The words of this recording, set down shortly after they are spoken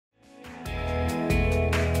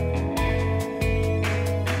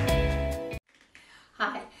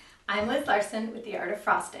I'm Liz Larson with The Art of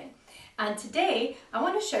Frosting, and today I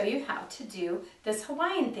want to show you how to do this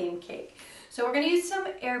Hawaiian themed cake. So we're going to use some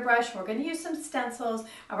airbrush, we're going to use some stencils,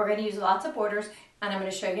 and we're going to use lots of borders, and I'm going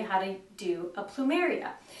to show you how to do a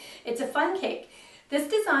Plumeria. It's a fun cake. This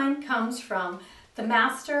design comes from the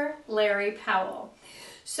master Larry Powell.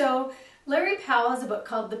 So Larry Powell has a book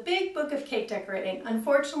called The Big Book of Cake Decorating.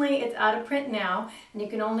 Unfortunately, it's out of print now, and you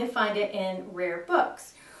can only find it in rare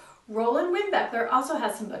books. Roland Wimbeckler also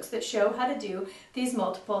has some books that show how to do these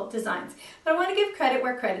multiple designs. But I want to give credit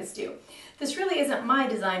where credit's due. This really isn't my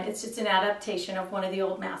design, it's just an adaptation of one of the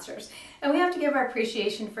old masters. And we have to give our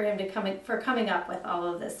appreciation for him for coming up with all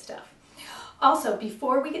of this stuff. Also,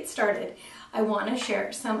 before we get started, I want to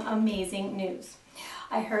share some amazing news.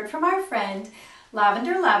 I heard from our friend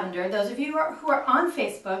Lavender. Those of you who are on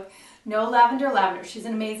Facebook know Lavender. She's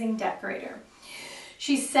an amazing decorator.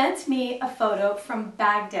 She sent me a photo from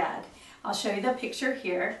Baghdad. I'll show you the picture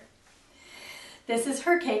here. This is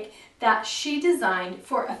her cake that she designed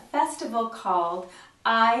for a festival called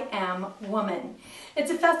I Am Woman. It's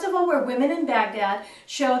a festival where women in Baghdad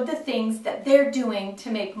showed the things that they're doing to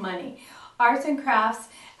make money, arts and crafts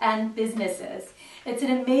and businesses. It's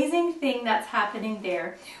an amazing thing that's happening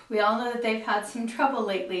there. We all know that they've had some trouble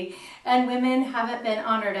lately and women haven't been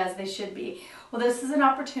honored as they should be. Well, this is an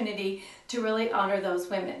opportunity to really honor those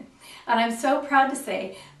women. And I'm so proud to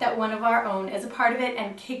say that one of our own is a part of it,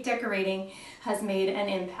 and cake decorating has made an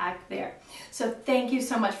impact there. So thank you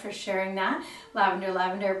so much for sharing that.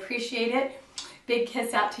 Lavender, appreciate it. Big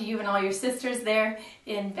kiss out to you and all your sisters there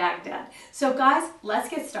in Baghdad. So guys, let's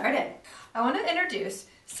get started. I want to introduce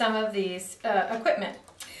some of these equipment.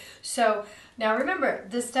 So now remember,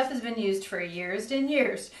 this stuff has been used for years and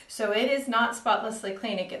years, so it is not spotlessly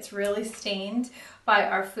clean. It gets really stained by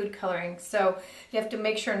our food coloring, so you have to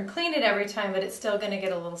make sure and clean it every time, but it's still going to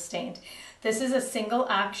get a little stained. This is a single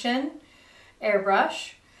action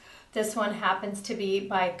airbrush. This one happens to be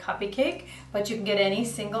by Cupcake, but you can get any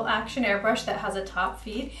single action airbrush that has a top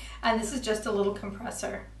feed, and this is just a little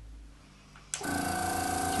compressor.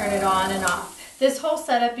 Turn it on and off. This whole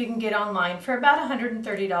setup you can get online for about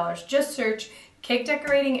 $130. Just search cake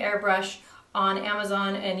decorating airbrush on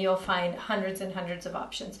Amazon and you'll find hundreds and hundreds of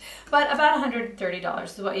options. But about $130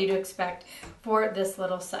 is what you'd expect for this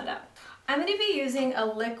little setup. I'm going to be using a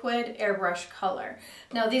liquid airbrush color.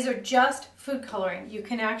 Now these are just food coloring. You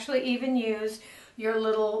can actually even use your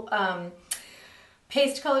little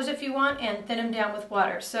paste colors if you want and thin them down with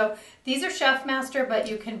water. So these are Chef Master, but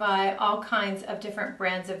you can buy all kinds of different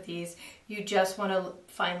brands of these. You just want to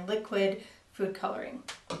find liquid food coloring.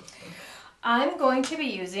 I'm going to be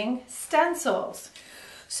using stencils.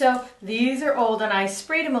 So these are old and I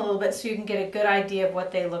sprayed them a little bit so you can get a good idea of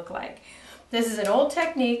what they look like. This is an old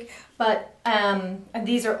technique, but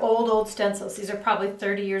these are old stencils. These are probably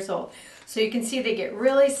 30 years old. So you can see they get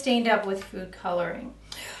really stained up with food coloring.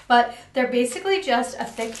 But they're basically just a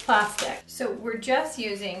thick plastic. So we're just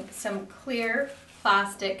using some clear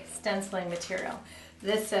plastic stenciling material.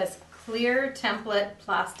 This says clear template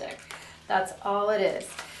plastic. That's all it is.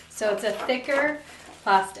 So it's a thicker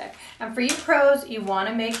plastic. And for you pros, you want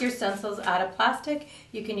to make your stencils out of plastic.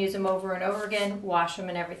 You can use them over and over again, wash them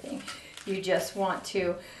and everything. You just want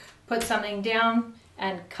to put something down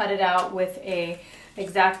and cut it out with a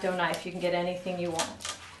X-Acto knife. You can get anything you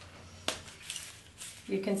want.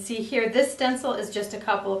 You can see here, this stencil is just a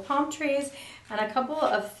couple of palm trees and a couple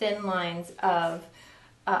of thin lines of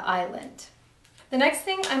island. The next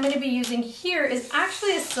thing I'm going to be using here is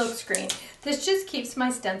actually a silk screen. This just keeps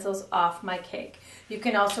my stencils off my cake. You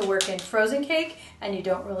can also work in frozen cake and you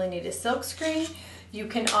don't really need a silk screen. You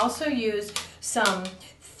can also use some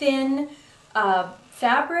thin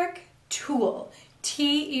fabric tulle.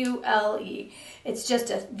 T-U-L-E. It's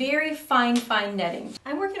just a very fine netting.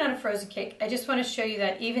 I'm working on a frozen cake. I just want to show you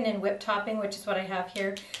that even in whip topping, which is what I have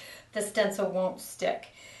here, the stencil won't stick.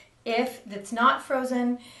 If it's not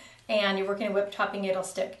frozen and you're working in whip topping, it'll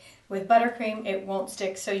stick. With buttercream, it won't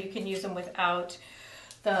stick, so you can use them without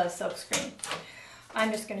the silk screen.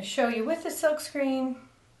 I'm just going to show you with the silk screen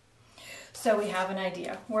so we have an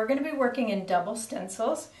idea. We're going to be working in double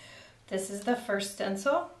stencils. This is the first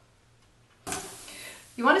stencil.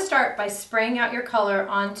 You want to start by spraying out your color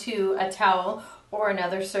onto a towel or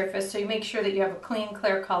another surface so you make sure that you have a clean,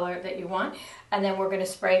 clear color that you want. And then we're going to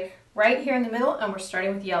spray right here in the middle, and we're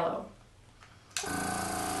starting with yellow.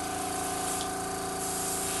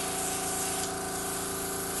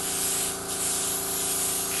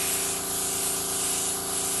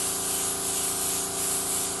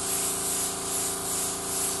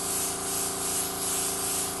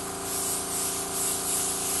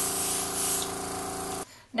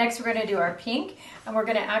 Next we're going to do our pink, and we're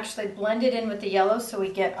going to actually blend it in with the yellow so we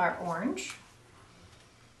get our orange.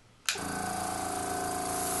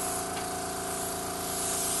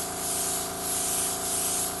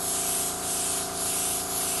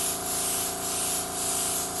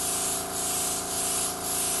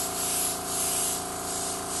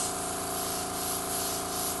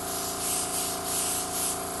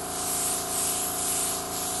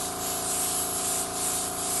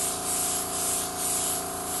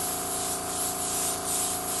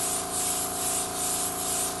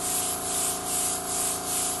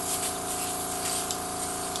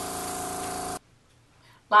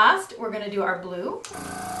 Last, we're going to do our blue.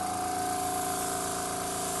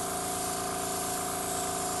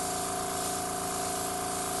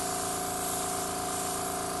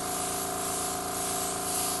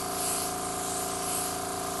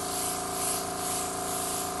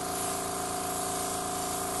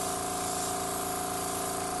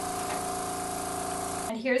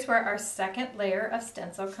 And here's where our second layer of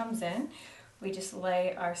stencil comes in. We just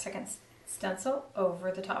lay our second stencil over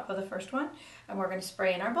the top of the first one, and we're going to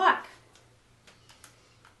spray in our black.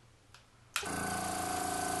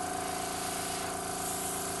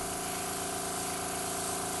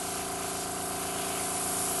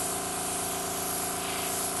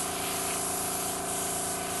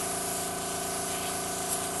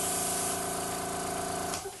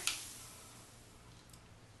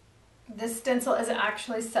 This stencil is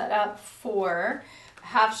actually set up for a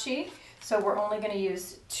half sheet, so we're only going to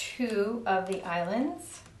use 2 of the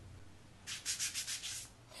islands.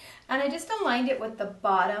 And I just aligned it with the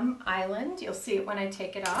bottom island. You'll see it when I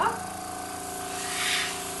take it off.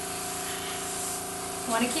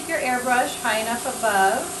 You want to keep your airbrush high enough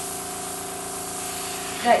above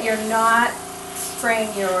that you're not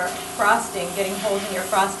spraying your frosting, getting holes in your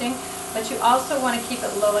frosting, but you also want to keep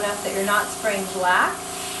it low enough that you're not spraying black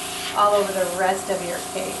all over the rest of your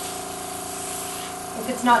cake. If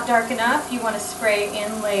it's not dark enough, you want to spray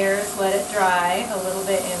in layers, let it dry a little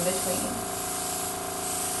bit in between.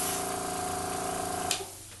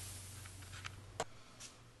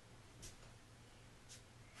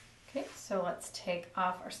 Okay, so let's take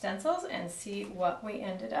off our stencils and see what we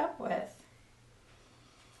ended up with.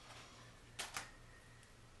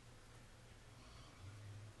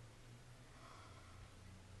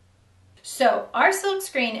 So our silk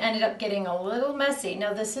screen ended up getting a little messy.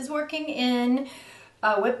 Now this is working in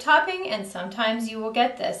whip topping, and sometimes you will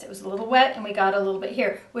get this. It was a little wet and we got a little bit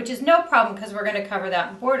here, which is no problem because we're going to cover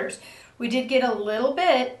that in borders. We did get a little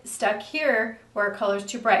bit stuck here where our color is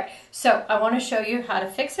too bright. So I want to show you how to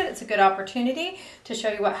fix it. It's a good opportunity to show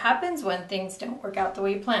you what happens when things don't work out the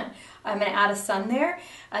way you plan. I'm going to add a sun there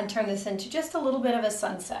and turn this into just a little bit of a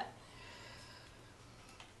sunset.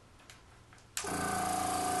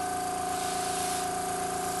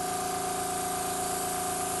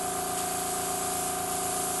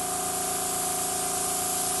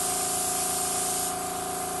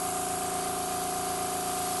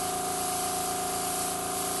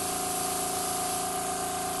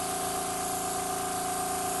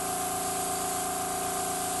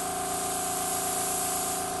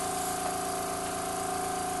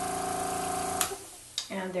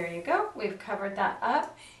 And there you go. We've covered that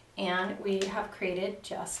up and we have created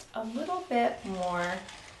just a little bit more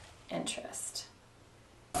interest.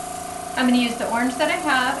 I'm going to use the orange that I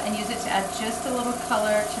have and use it to add just a little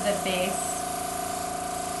color to the base.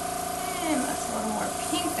 And that's a little more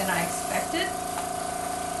pink than I expected.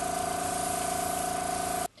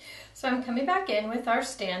 So I'm coming back in with our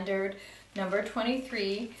standard number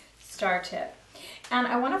 23 star tip. And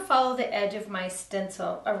I want to follow the edge of my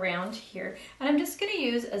stencil around here. And I'm just going to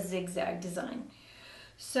use a zigzag design.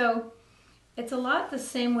 So it's a lot the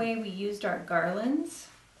same way we used our garlands.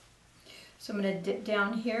 So I'm going to dip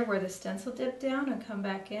down here where the stencil dipped down and come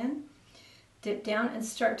back in. Dip down and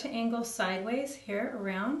start to angle sideways here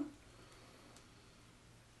around.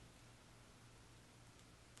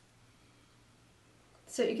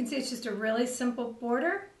 So you can see it's just a really simple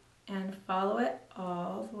border, and follow it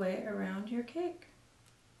all the way around your cake.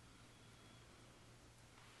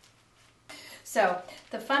 So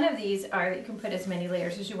the fun of these are that you can put as many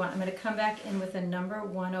layers as you want. I'm going to come back in with a number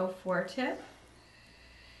 104 tip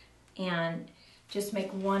and just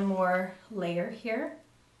make one more layer here.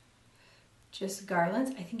 Just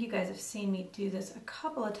garlands. I think you guys have seen me do this a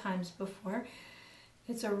couple of times before.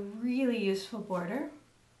 It's a really useful border.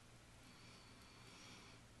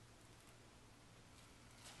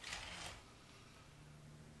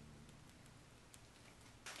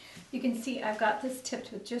 You can see I've got this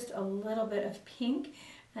tipped with just a little bit of pink,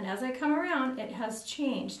 and as I come around it has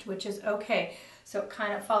changed, which is okay. So it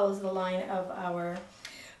kind of follows the line of our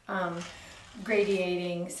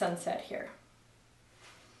gradiating sunset here.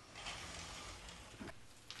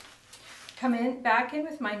 Come back in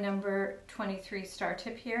with my number 23 star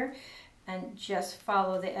tip here and just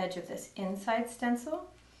follow the edge of this inside stencil.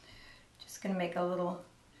 Just going to make a little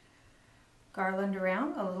garland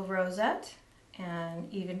around, a little rosette,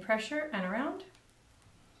 and even pressure and around.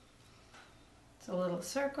 So a little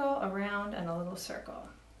circle, around, and a little circle.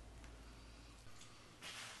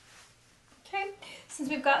 Okay, since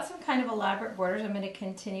we've got some kind of elaborate borders, I'm going to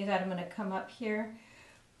continue that. I'm going to come up here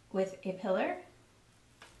with a pillar.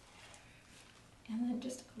 And then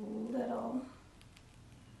just a little,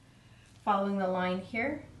 following the line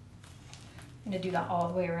here. I'm going to do that all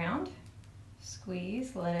the way around.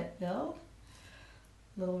 Squeeze, let it build.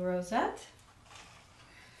 Little rosette.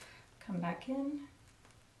 Come back in.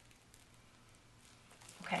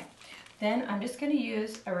 Okay, then I'm just going to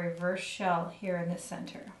use a reverse shell here in the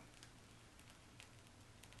center.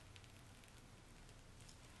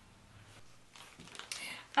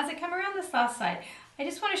 As I come around this last side, I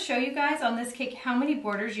just want to show you guys on this cake how many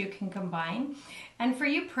borders you can combine. And for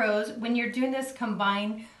you pros, when you're doing this,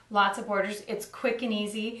 combine lots of borders. It's quick and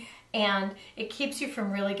easy, and it keeps you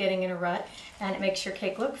from really getting in a rut, and it makes your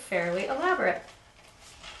cake look fairly elaborate.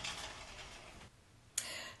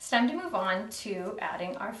 It's time to move on to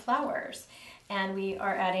adding our flowers. And we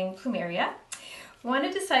are adding Plumeria. We want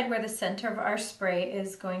to decide where the center of our spray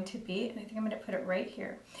is going to be, and I think I'm going to put it right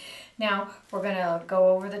here. Now, we're going to go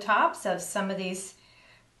over the tops of some of these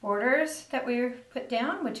borders that we put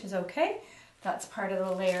down, which is okay. That's part of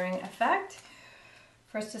the layering effect.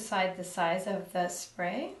 First, decide the size of the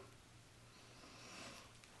spray.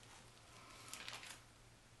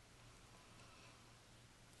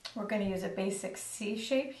 We're going to use a basic C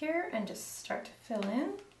shape here and just start to fill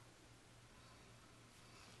in.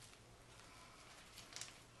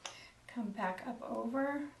 Come back up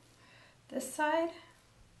over this side.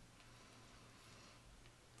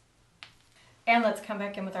 And let's come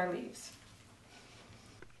back in with our leaves.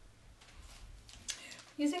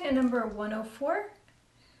 Using a number 104,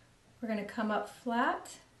 we're going to come up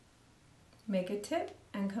flat, make a tip,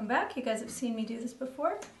 and come back. You guys have seen me do this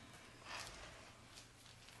before.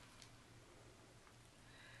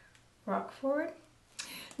 Rock forward.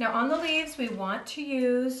 Now on the leaves, we want to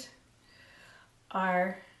use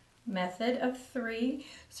our method of 3.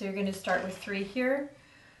 So you're going to start with 3 here,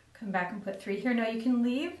 come back and put 3 here. Now you can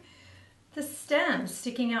leave the stem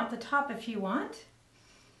sticking out the top if you want.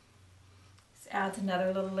 This adds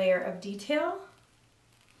another little layer of detail.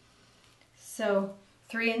 So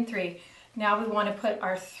 3 and 3. Now we want to put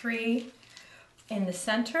our 3 in the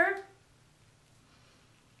center,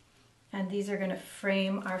 and these are going to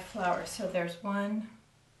frame our flower. So there's 1,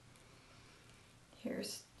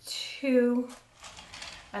 here's 2,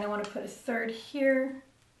 and I want to put a 3rd here,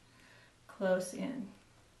 close in.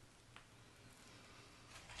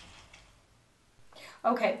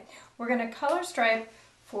 Okay, we're going to color stripe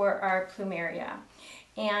for our Plumeria,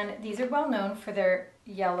 and these are well known for their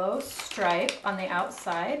yellow stripe on the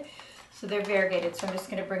outside, so they're variegated. So I'm just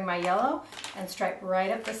going to bring my yellow and stripe right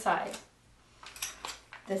up the side.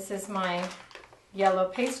 This is my yellow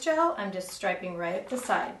paste gel. I'm just striping right up the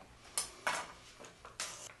side.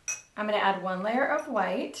 I'm going to add 1 layer of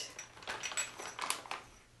white,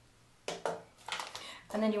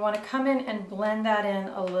 and then you want to come in and blend that in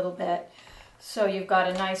a little bit. So you've got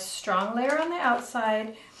a nice strong layer on the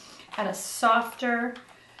outside and a softer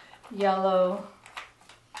yellow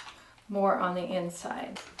more on the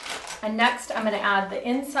inside. And next I'm going to add the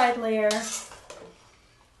inside layer,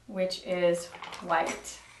 which is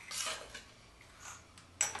white.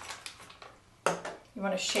 You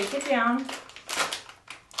want to shake it down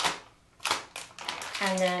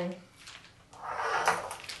and then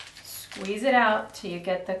squeeze it out till you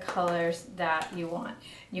get the colors that you want.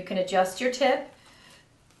 You can adjust your tip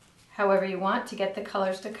however you want to get the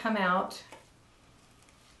colors to come out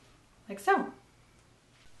like so.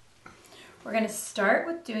 We're going to start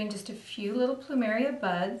with doing just a few little Plumeria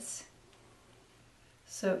buds.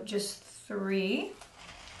 So just 3.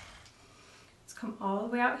 Let's come all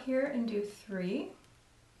the way out here and do 3.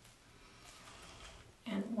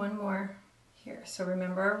 And 1 more here. So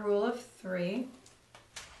remember our rule of 3.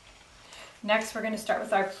 Next, we're going to start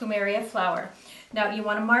with our Plumeria flower. Now you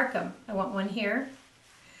want to mark them. I want 1 here,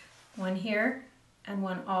 1 here, and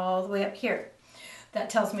 1 all the way up here. That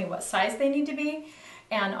tells me what size they need to be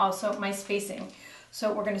and also my spacing.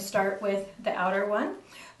 So we're going to start with the outer one.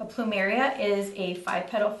 A Plumeria is a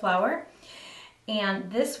 5-petal flower,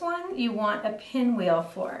 and this one you want a pinwheel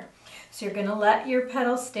for. So you're going to let your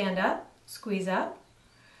petals stand up, squeeze up,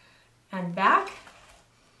 and back,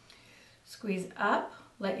 squeeze up,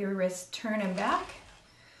 let your wrist turn and back,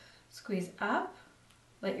 squeeze up,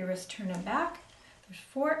 let your wrist turn and back. There's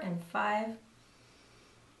 4 and 5,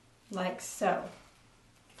 like so.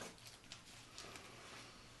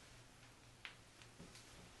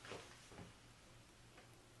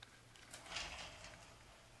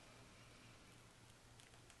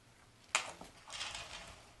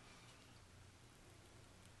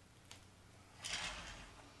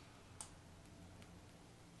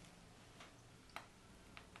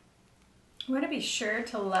 You want to be sure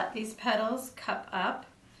to let these petals cup up.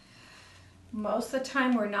 Most of the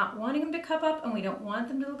time we're not wanting them to cup up and we don't want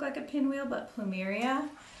them to look like a pinwheel, but Plumeria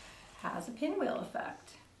has a pinwheel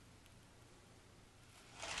effect.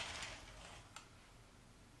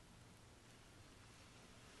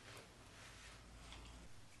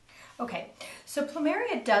 Okay, so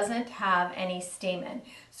Plumeria doesn't have any stamen.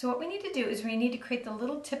 So what we need to do is we need to create the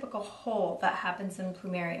little typical hole that happens in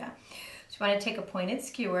Plumeria. So you want to take a pointed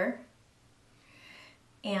skewer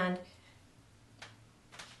and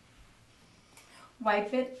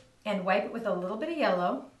wipe it with a little bit of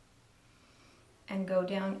yellow and go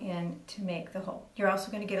down in to make the hole. You're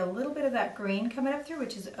also going to get a little bit of that green coming up through,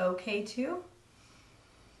 which is okay too.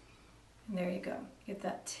 And there you go. Get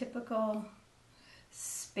that typical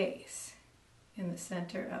space in the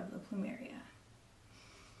center of the Plumeria.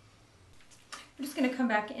 We're just going to come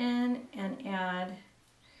back in and add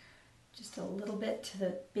just a little bit to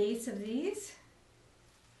the base of these.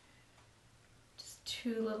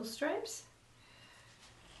 2 little stripes,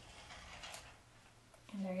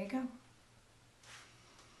 and there you go.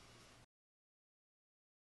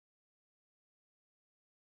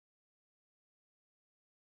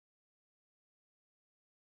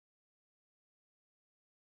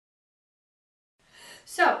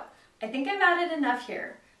 So I think I've added enough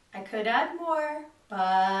here. I could add more, but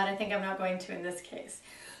I think I'm not going to in this case.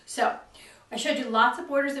 So I showed you lots of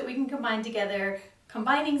borders that we can combine together,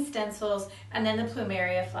 combining stencils, and then the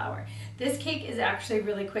Plumeria flower. This cake is actually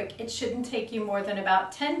really quick. It shouldn't take you more than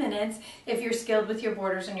about 10 minutes if you're skilled with your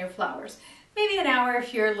borders and your flowers. Maybe an hour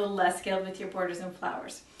if you're a little less skilled with your borders and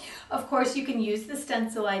flowers. Of course, you can use the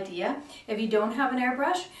stencil idea. If you don't have an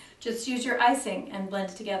airbrush, just use your icing and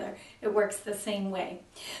blend it together. It works the same way.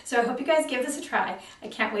 So I hope you guys give this a try. I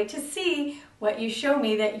can't wait to see what you show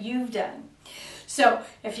me that you've done. So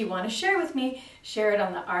if you want to share with me, share it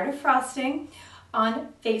on The Art of Frosting on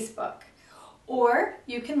Facebook. Or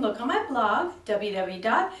you can look on my blog,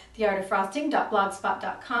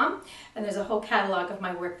 www.theartoffrosting.blogspot.com, and there's a whole catalog of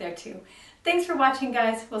my work there too. Thanks for watching,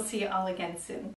 guys. We'll see you all again soon.